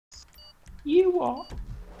You what?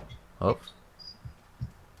 Oh.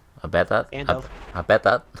 I bet that. End of. I bet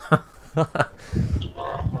that.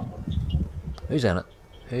 Who's in it?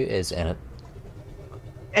 Who is in it?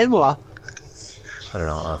 And what? I don't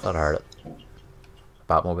know. I thought I heard it.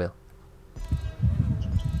 Batmobile.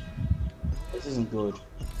 This isn't good.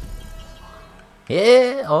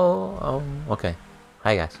 Yeah. Oh. Okay.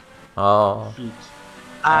 Hi guys. Oh. Shit.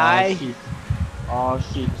 I. Oh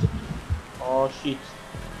shit. Oh shit.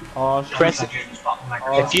 Oh shit. Chris,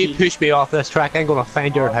 if you push me off this track, I'm gonna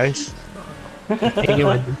find your house.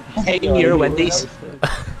 Taking your Wendy's.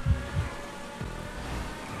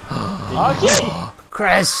 Oh shit.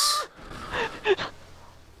 Chris.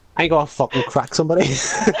 I'm gonna fucking crack somebody.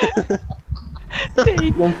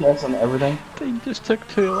 One place on everything. They just took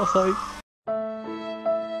two of us out.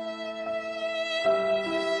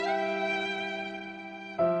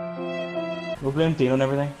 We'll blame Dean on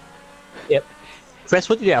everything. Yep. Chris,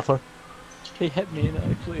 what did you do that for? He hit me and it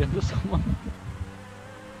actually into someone.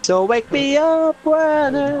 So wake me up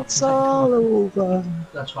when it's all over.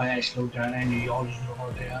 That's why I slowed down. I knew you always knew how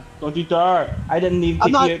to do that. Don't you dare! I didn't even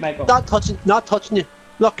kick you out, Michael. Not touching you.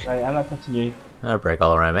 Look. Right, I'm not touching you. I'll break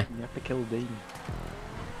all around me. You have to kill Dean.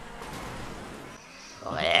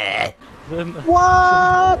 Oh, yeah.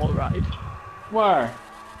 What? Alright. Where?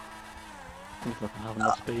 He's not having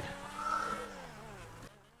enough speed.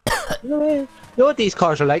 You know what these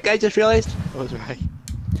cars are like? I just realised. I was right.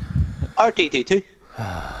 RT22.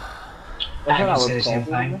 I would say the same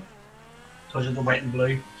thing. Because of the white and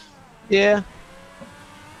blue. Yeah.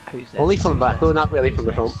 Who's that? Only from the back, though, not really from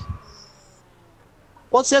the front.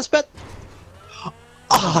 What's this bit?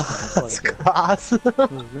 Oh, that's class.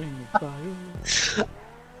 The ring of fire.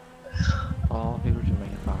 Oh, he was a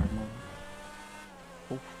ring of fire, man.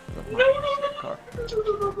 Oh, that might be a car.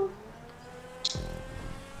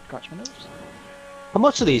 Scratch my nose. How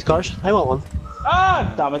much are these cars? I want one.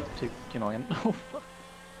 Ah, damn it. Too annoying. Oh, fuck.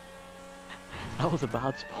 That was a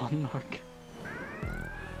bad spawn, Mark.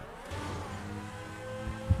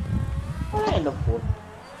 I end up fourth.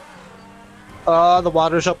 The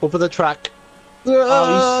water's up over the track.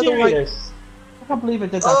 Oh, are you serious? I can't believe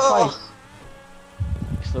it did that twice.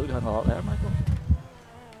 You slowed down a lot there, Michael.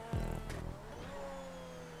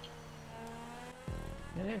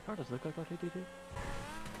 Yeah, car does look like RT22.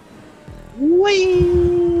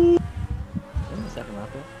 Whee! In the second lap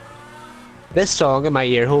there. This song in my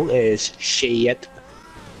ear hole is shit.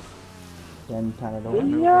 Then Canada.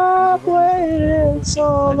 Yeah, waiting, it's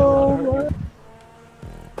all over.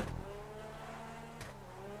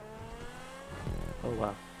 Oh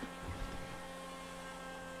wow.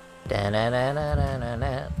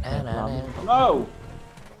 No!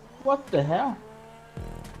 What the hell?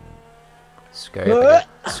 Scary bigot.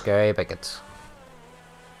 Scary bigots.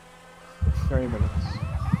 Very minutes.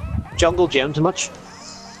 Jungle Gym too much.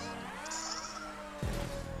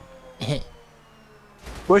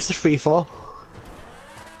 Where's the free fall?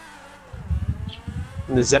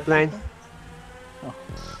 And the zip line?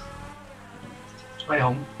 It's way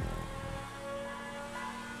home.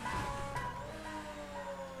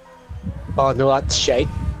 Oh no, that's shite.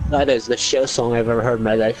 That is the shittest song I've ever heard in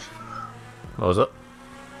my life. What was it?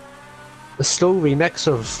 The slow remix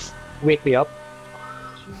of Wake Me Up.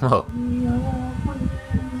 Oh.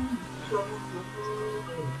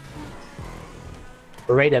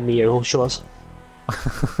 Right in the ear hole, show us.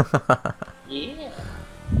 Yeah.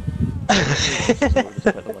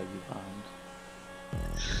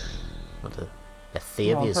 What the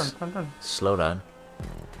Thavius. Turn. Slow down.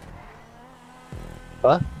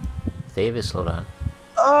 What? Thavius, slow down.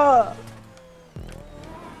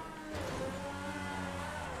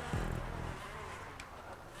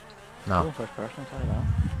 No. Cool first person, I'll tell you that.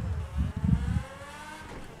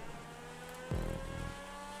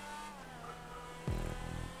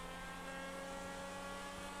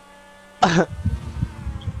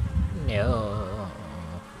 No.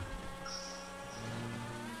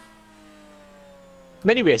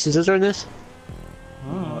 Many races is there in this?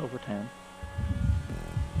 Over 10.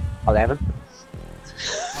 11.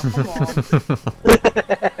 Oh, come on.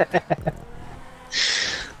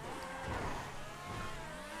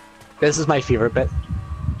 This is my favorite bit.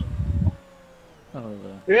 Oh,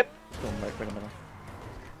 Yep. going right for the middle.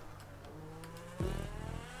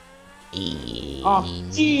 Oh,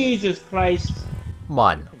 Jesus Christ. Come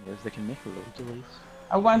on. Thing is, they can make loads of these.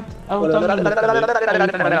 I was down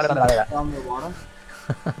the water.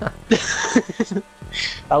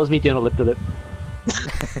 That was me doing a lip to lip.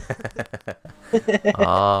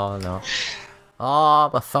 Oh no. Oh,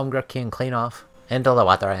 my thumb grip came clean off. Into the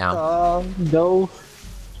water I am. Oh no.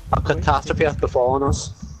 A catastrophe has befallen us.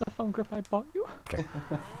 The phone grip I bought you.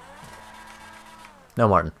 No,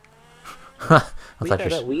 Martin. I thought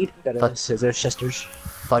They're scissors sisters.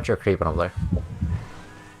 thought you were creeping up there.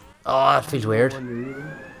 Oh, that feels weird.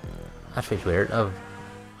 That feels weird.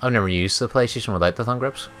 I've never used the PlayStation without the thumb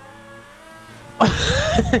grips.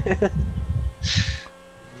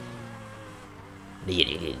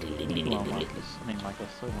 Come on, Marcus. I mean, like,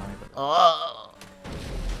 it's so high, but... Oh.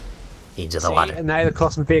 Into the water. And now the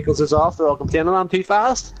custom vehicles is off, they're all complaining I'm too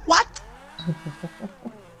fast. What?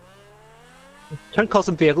 Turn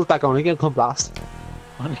custom vehicles back on again, come blast.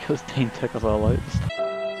 Only because Dean took us all out.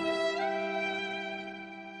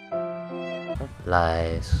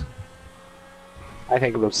 Lies. I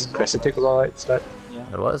think it was Chris that took us all out instead. Yeah.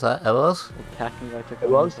 It was that. It was. Well, technically, I took It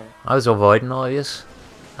was. I was avoiding all of yous,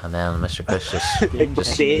 and then Mr. Chris Big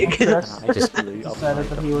mistake.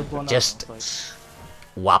 just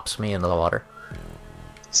whaps me into the water.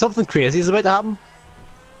 Something crazy is about to happen.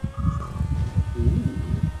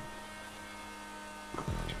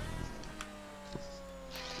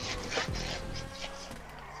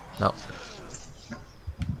 No.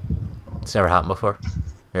 It's never happened before.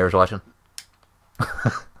 Whoever's watching.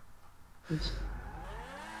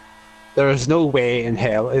 There is no way in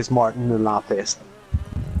hell is Martin in that place.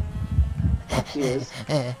 He is.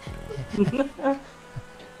 Dean,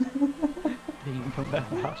 come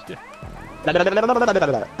back last year.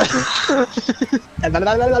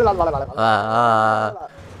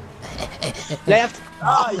 Left!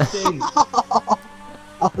 Oh, he's in.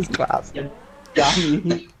 That was class.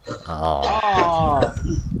 Dummy. Oh. Oh.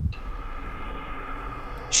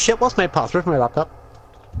 Shit, what's my password for my laptop?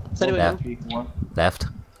 Does anyone know? Left.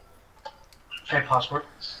 Try password.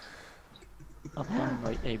 I've done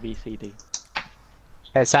right A, B, C, D.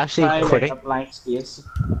 It's actually Try like quitting. a blank space.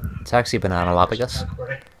 It's actually Banana Lapicus.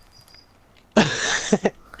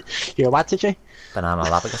 You're what, did you? Banana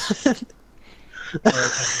Lapicus.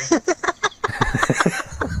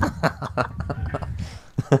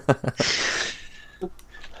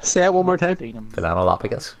 Say it one more time. Dean, Banana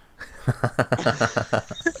Lapicus.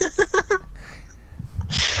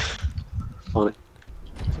 Funny.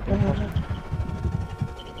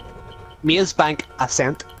 Maze Bank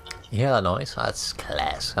Ascent. You hear that noise? That's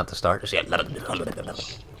class. At the start, just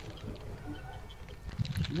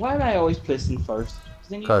Why am I always placing first? Because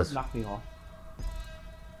then you 'Cause- knock me off.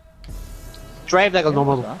 Drive like a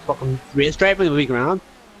normal what's that? fucking race driver would be grand.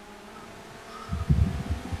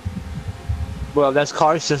 Well, this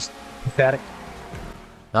car is just pathetic.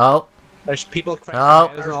 No, There's people crashing No.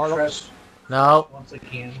 cars and all that. Chris, no, once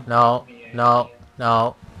again. no, no,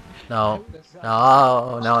 no, no,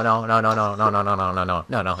 no, no, no, no, no, no, no, no, no, no, no,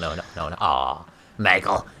 no, no, no, no, no. Aw,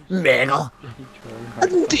 Michael, Michael. I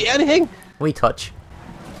didn't do anything. We touch.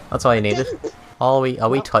 That's all you needed. A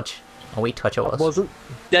wee touch it was. Wasn't.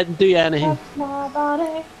 Didn't do anything.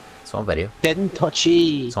 It's on video. Didn't touch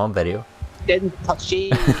ye. It's on video. Didn't touch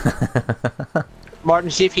ye.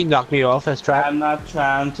 Martin, see if he knocked me off this track. I'm not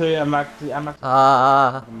trying to. I'm actually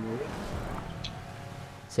Ah.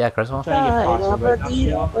 See that, Chris? trying to get password right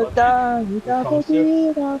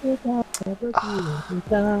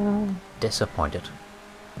now. Disappointed.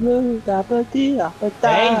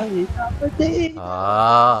 Hey.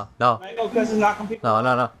 Ah, no, Michael, Chris is not competing. no,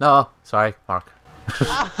 no, no, no. Sorry, Mark. So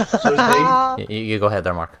is Dean. You go ahead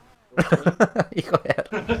there, Mark. You go ahead.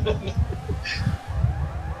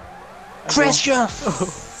 Chris, you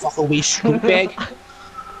fucking wee scoop bag.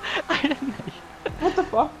 What the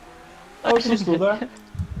fuck? I was just there.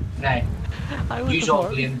 Nay, I was you the all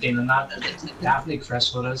Martin. blame Dean on that. It's definitely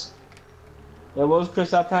Chris what is. It was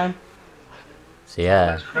Chris that time. So yeah,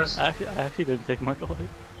 That's Chris. I actually didn't take my call out.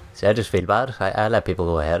 see, I just feel bad. I let people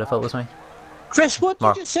go ahead if it was me. Chris, what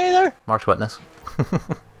Mark. did you say there? Mark's witness.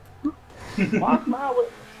 Mark Marwood.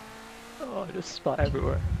 Oh, I just spat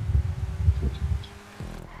everywhere.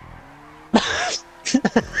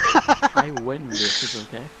 I win races,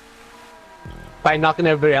 okay? By knocking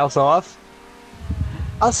everybody else off.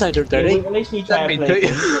 I'll sound her dirty. At least we try That'd to be play.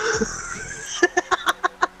 too.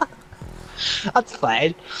 That's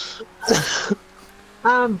fine.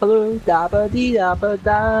 I'm blue, dabba dee dabba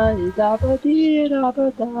die, dabba dee dabba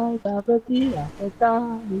die, dabba dee dabba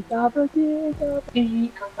die, dabba dee dabba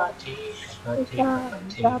dee,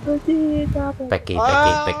 dabba dee dabba. Becky,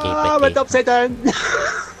 I went Becky. upside down.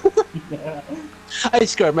 I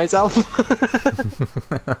scared myself.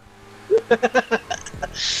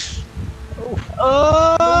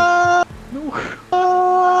 Oh, no.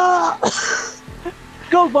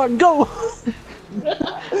 Go, Martin, go.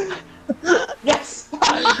 Yes!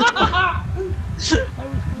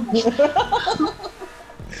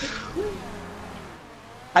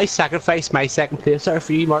 I sacrificed my second place there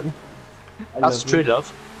for you, Martin. That's true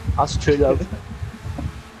love. That's true love.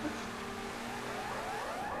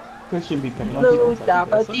 Chris should be picking up Blue people. da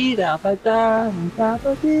ba dee da ba da da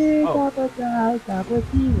ba dee da ba da da ba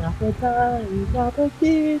dee da ba da ba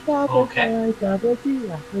dee da ba da ba dee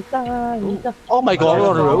da ba da. Oh my god, we're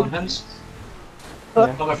on the road.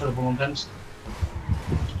 Looking for the bowling pins.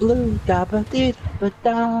 Blue da ba dee da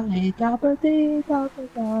da ba dee da ba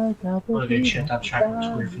da ba What a good dee. shit that track looks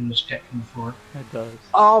weird from the stick from the floor. It does.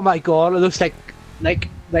 Oh my god, it looks like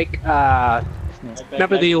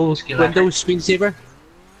remember the old Skill Windows screensaver?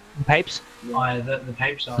 Pipes? Oh, the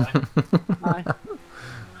pipes are. Aye. Do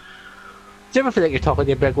you ever feel like you're talking to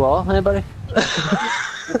your brick wall, anybody?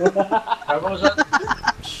 How was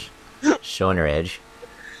that? Showing your edge.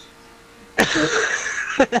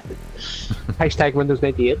 Hashtag Windows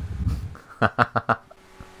 98.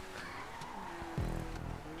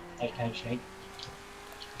 Okay, shake.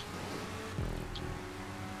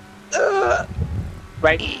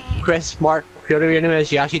 Right, Chris, Mark, whoever your name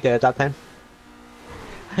is, you actually did it that time.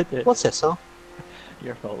 I did. What's this, huh?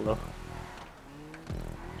 Your fault though.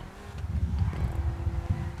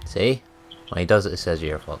 See? When he does it, it says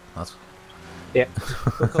your fault. That's... Yeah.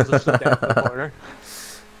 Because it's down in the corner.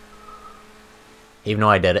 Even though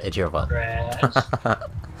I did it, it's your fault. Chris.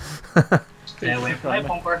 Stay away from my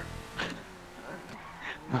bumper.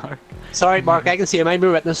 Mark. Sorry, Mark, I can see him. I'm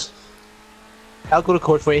your witness. I'll go to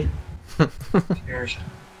court for you. Cheers.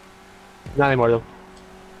 Not anymore, though.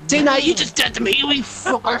 See, now you just did to me, you wee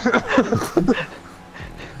fucker!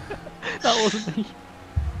 That wasn't me.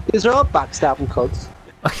 These are all backstabbing cunts.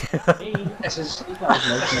 This is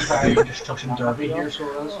a destruction derby here, so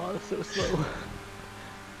it is. Oh, that's so slow.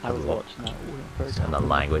 I was watching that one first. And the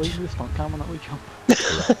language. Leave the stunt cam on that wee jump.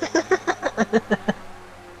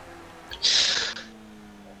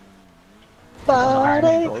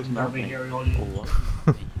 Body. Derby here, all Oh, you. what?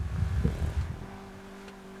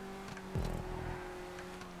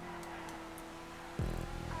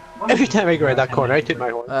 Every time I go around that corner, I toot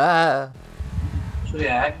my horn. Ah. So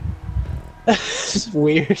yeah, It's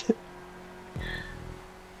weird.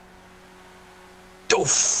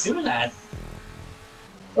 Doof! who was that?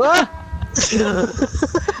 Ah!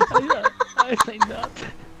 I think that.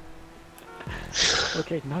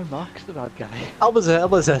 Okay, now Mark's the bad guy. That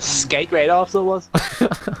was a skate right off, so it was.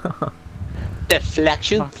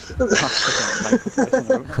 Deflection. Mark's the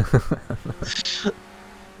microphone.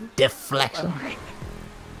 Deflection.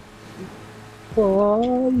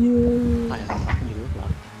 For you. I have nothing to do with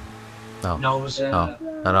that. No. No, it was No.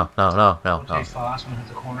 No. too fast when it hit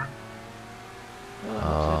the corner.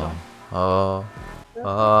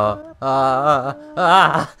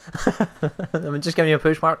 I'm just giving you a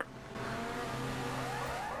push, Mark.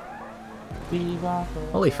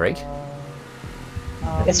 Holy freak.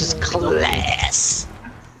 This is class.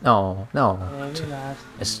 No.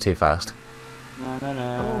 It's too fast.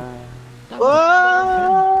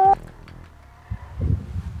 Whoa!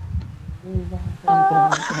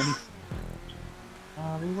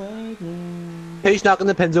 Who's knocking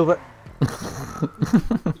the pins over? I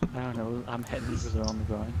don't know, I'm hitting because they're on the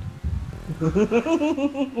ground.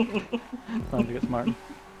 Time to get smart.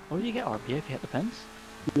 Oh, you get RP if you hit the pins?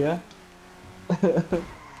 Yeah.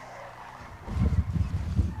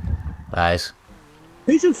 Guys.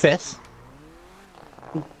 Who's in fifth?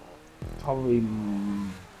 Probably.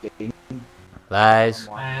 Lies.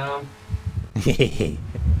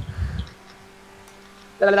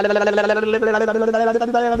 That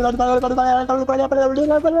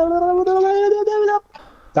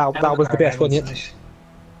was the best one yet.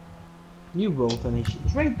 You will finish.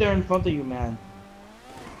 It's right there in front of you, man.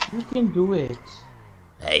 You can do it.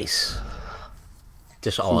 Nice.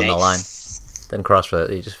 Just on the line. Didn't cross for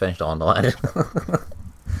it, he just finished on the line.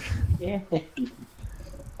 Yeah.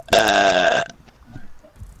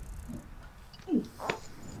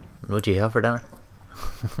 What'd you have for dinner?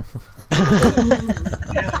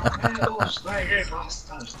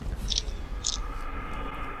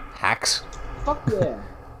 Hacks. Fuck yeah.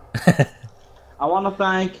 I want to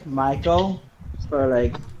thank Michael for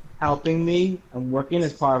like helping me and working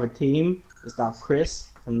as part of a team to stop Chris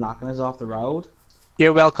from knocking us off the road.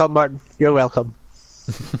 You're welcome, Martin. You're welcome.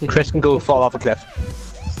 Chris can go fall off a cliff.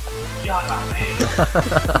 Shut up,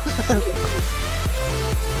 man.